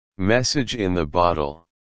Message in the Bottle.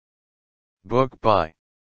 Book by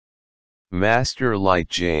Master Light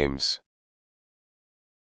James.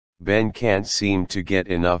 Ben can't seem to get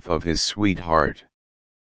enough of his sweetheart.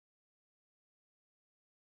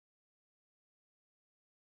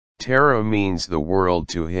 Tara means the world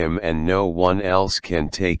to him and no one else can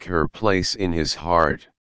take her place in his heart.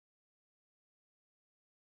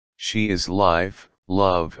 She is life,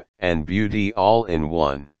 love, and beauty all in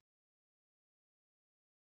one.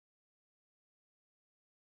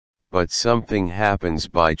 But something happens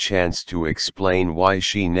by chance to explain why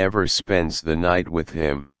she never spends the night with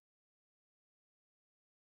him.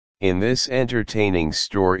 In this entertaining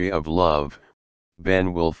story of love,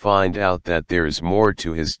 Ben will find out that there's more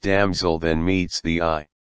to his damsel than meets the eye.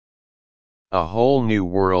 A whole new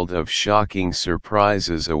world of shocking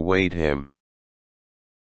surprises await him.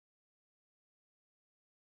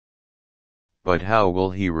 But how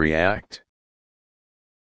will he react?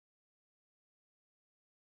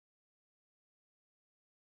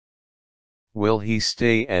 Will he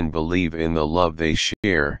stay and believe in the love they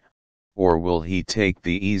share, or will he take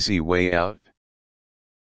the easy way out?